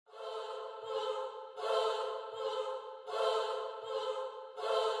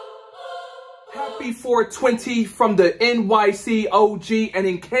Happy 420 from the NYC OG, and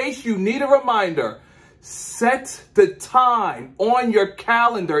in case you need a reminder, set the time on your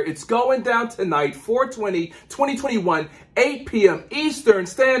calendar. It's going down tonight, 4/20/2021, 8 p.m. Eastern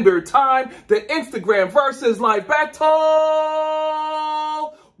Standard Time. The Instagram Verzuz live battle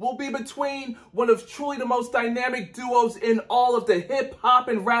will be between one of truly the most dynamic duos in all of the hip-hop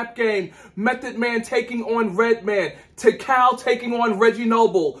and rap game. Method Man taking on Redman, Tikal taking on Reggie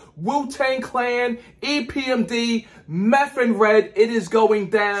Noble, Wu-Tang Clan, EPMD, Meth and Red. It is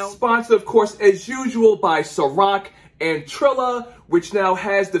going down. Sponsored, of course, as usual, by Ciroc and Trilla, which now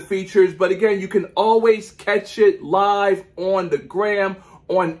has the features. But again, you can always catch it live on the gram,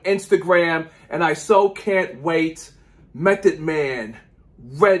 on Instagram. And I so can't wait. Method Man,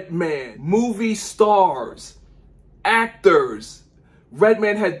 Redman, movie stars, actors.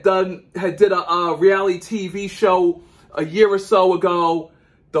 Redman did a reality TV show a year or so ago,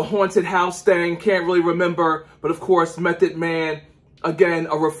 the haunted house thing, can't really remember. But of course, Method Man, again,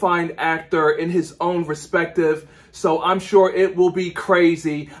 a refined actor in his own respective. So I'm sure it will be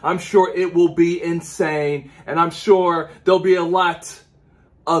crazy. I'm sure it will be insane. And I'm sure there'll be a lot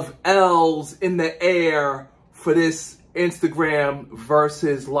of L's in the air for this Instagram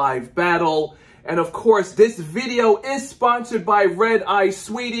Verzuz live battle. And of course, this video is sponsored by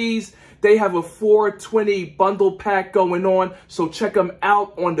RedEyeSweedies. They have a 420 bundle pack going on, so check them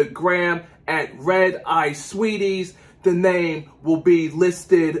out on the gram at RedEyeSweedies. The name will be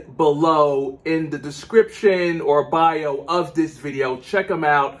listed below in the description or bio of this video. Check them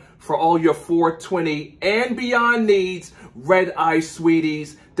out for all your 420 and beyond needs.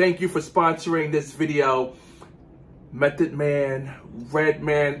 RedEyeSweedies. Thank you for sponsoring this video. Method Man,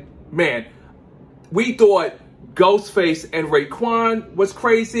 Redman, man, we thought Ghostface and Raekwon was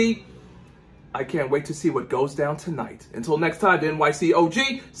crazy. I can't wait to see what goes down tonight. Until next time, the NYC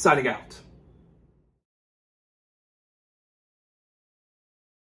OG signing out.